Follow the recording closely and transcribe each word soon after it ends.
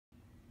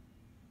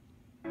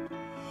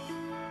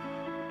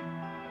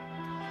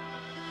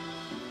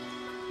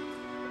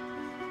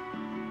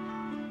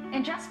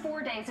In just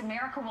 4 days,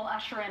 America will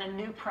usher in a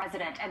new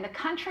president, and the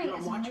country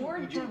is more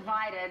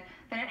divided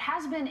than it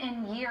has been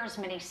in years,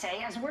 many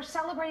say. As we're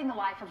celebrating the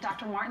life of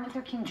Dr. Martin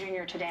Luther King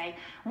Jr. today,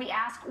 we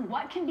ask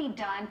what can be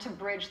done to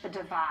bridge the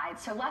divide.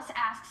 So let's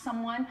ask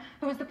someone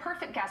who is the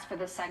perfect guest for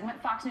this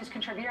segment, Fox News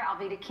contributor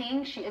Alveda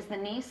King. She is the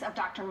niece of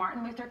Dr.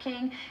 Martin Luther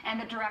King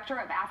and the director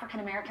of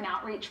African American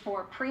outreach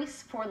for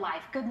Priests for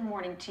Life. Good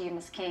morning to you,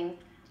 Ms. King.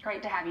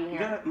 Great to have you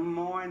here. Good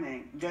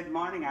morning. Good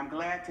morning. I'm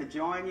glad to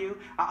join you.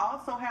 I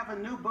also have a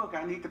new book.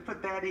 I need to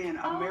put that in,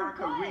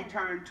 America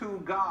Return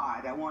to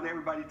God. I want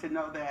everybody to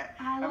know that.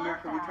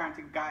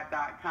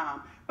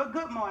 AmericaReturnToGod.com. But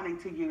good morning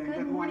to you, and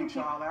good morning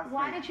to all our friends.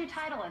 Why did you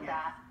title it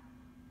that?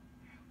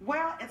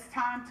 Well, it's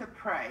time to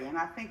pray, and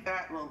I think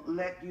that will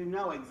let you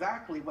know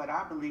exactly what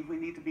I believe we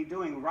need to be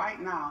doing right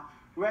now.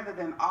 Rather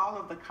than all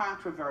of the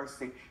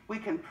controversy, we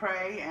can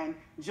pray and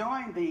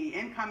join the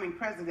incoming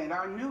president,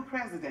 our new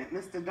president,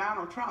 Mr.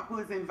 Donald Trump, who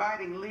is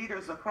inviting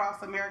leaders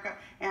across America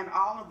and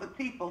all of the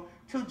people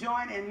to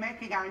join in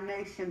making our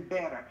nation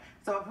better.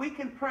 So if we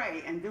can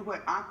pray and do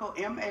what Uncle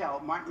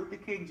ML, Martin Luther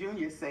King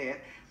Jr.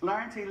 said,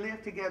 learn to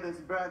live together as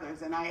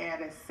brothers, and I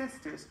add as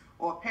sisters,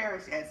 or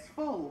perish as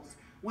fools,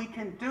 we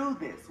can do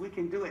this. We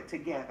can do it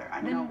together.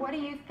 Then what do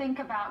you think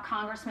about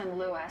Congressman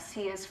Lewis?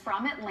 He is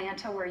from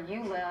Atlanta, where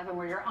you live and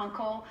where your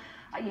uncle,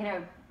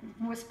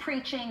 was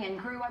preaching and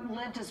grew up,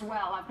 lived as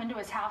well. I've been to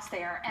his house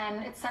there,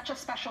 and it's such a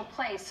special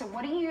place. So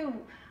what do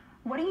you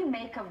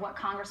make of what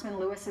Congressman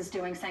Lewis is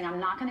doing, saying, I'm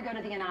not going to go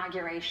to the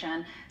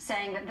inauguration,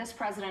 saying that this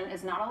president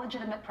is not a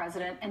legitimate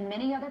president, and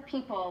many other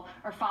people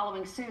are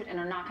following suit and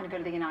are not going to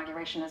go to the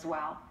inauguration as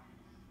well?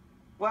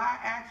 Well, I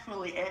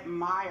actually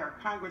admire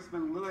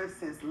Congressman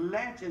Lewis's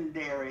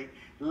legendary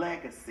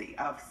legacy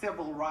of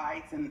civil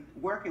rights and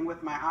working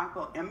with my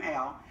Uncle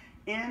ML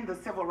in the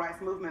civil rights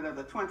movement of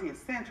the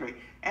 20th century.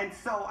 And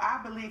so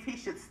I believe he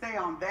should stay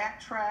on that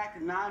track,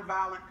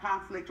 nonviolent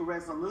conflict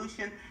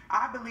resolution.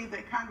 I believe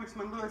that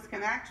Congressman Lewis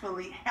can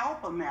actually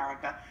help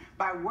America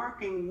by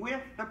working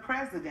with the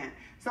president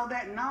so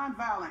that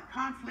nonviolent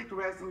conflict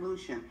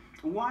resolution,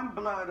 one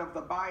blood of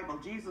the Bible,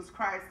 Jesus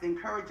Christ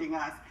encouraging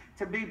us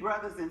to be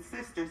brothers and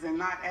sisters and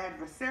not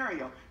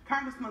adversarial.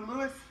 Congressman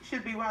Lewis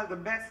should be one of the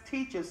best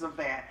teachers of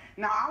that.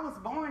 Now, I was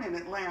born in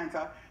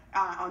Atlanta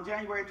on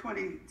January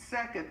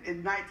 22nd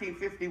in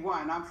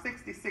 1951. I'm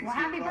 66 years old. Well,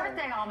 happy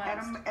birthday almost.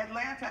 And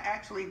Atlanta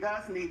actually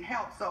does need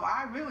help. So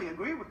I really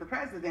agree with the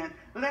president.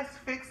 Let's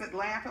fix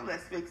Atlanta.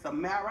 Let's fix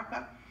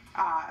America.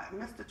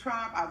 Mr.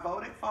 Trump, I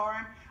voted for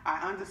him. I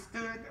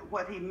understood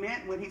what he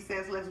meant when he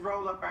says, let's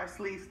roll up our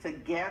sleeves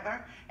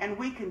together, and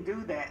we can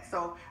do that.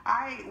 So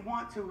I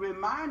want to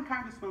remind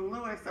Congressman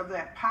Lewis of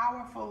that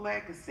powerful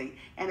legacy,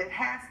 and it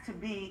has to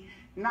be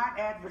not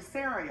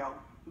adversarial,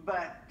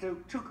 but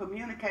to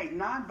communicate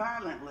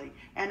nonviolently.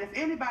 And if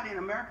anybody in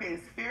America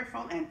is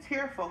fearful and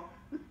tearful,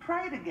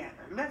 pray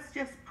together. Let's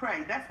just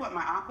pray. That's what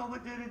my uncle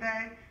would do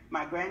today,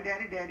 my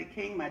granddaddy, Daddy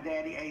King, my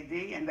daddy AD,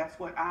 and that's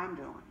what I'm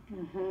doing.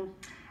 Mm-hmm.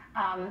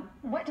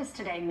 What does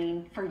today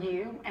mean for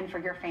you and for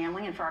your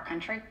family and for our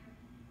country?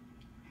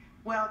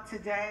 Well,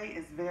 today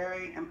is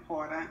very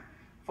important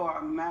for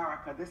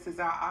America. This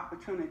is our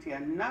opportunity,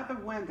 another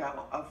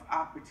window of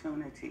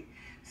opportunity,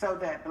 so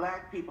that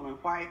black people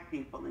and white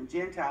people and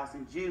Gentiles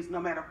and Jews, no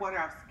matter what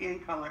our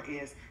skin color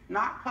is,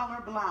 not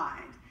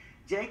colorblind.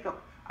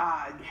 Jacob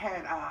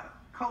had a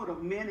coat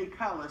of many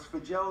colors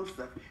for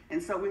Joseph,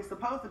 and so we're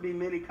supposed to be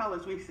many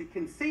colors. We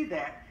can see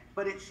that,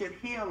 but it should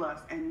heal us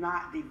and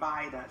not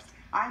divide us.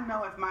 I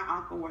know if my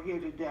uncle were here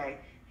today,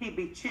 he'd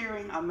be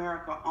cheering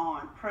America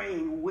on,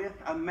 praying with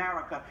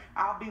America.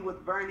 I'll be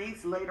with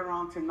Bernice later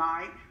on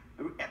tonight,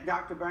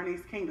 Dr.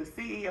 Bernice King, the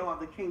CEO of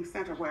the King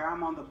Center, where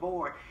I'm on the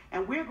board.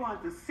 And we're going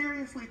to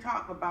seriously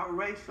talk about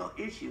racial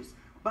issues.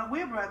 But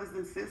we're brothers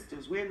and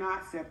sisters. We're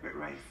not separate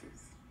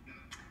races.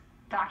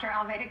 Dr.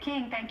 Alveda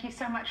King, thank you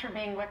so much for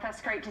being with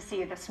us. Great to see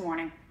you this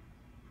morning.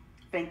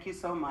 Thank you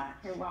so much.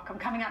 You're welcome.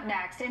 Coming up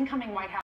next, incoming White House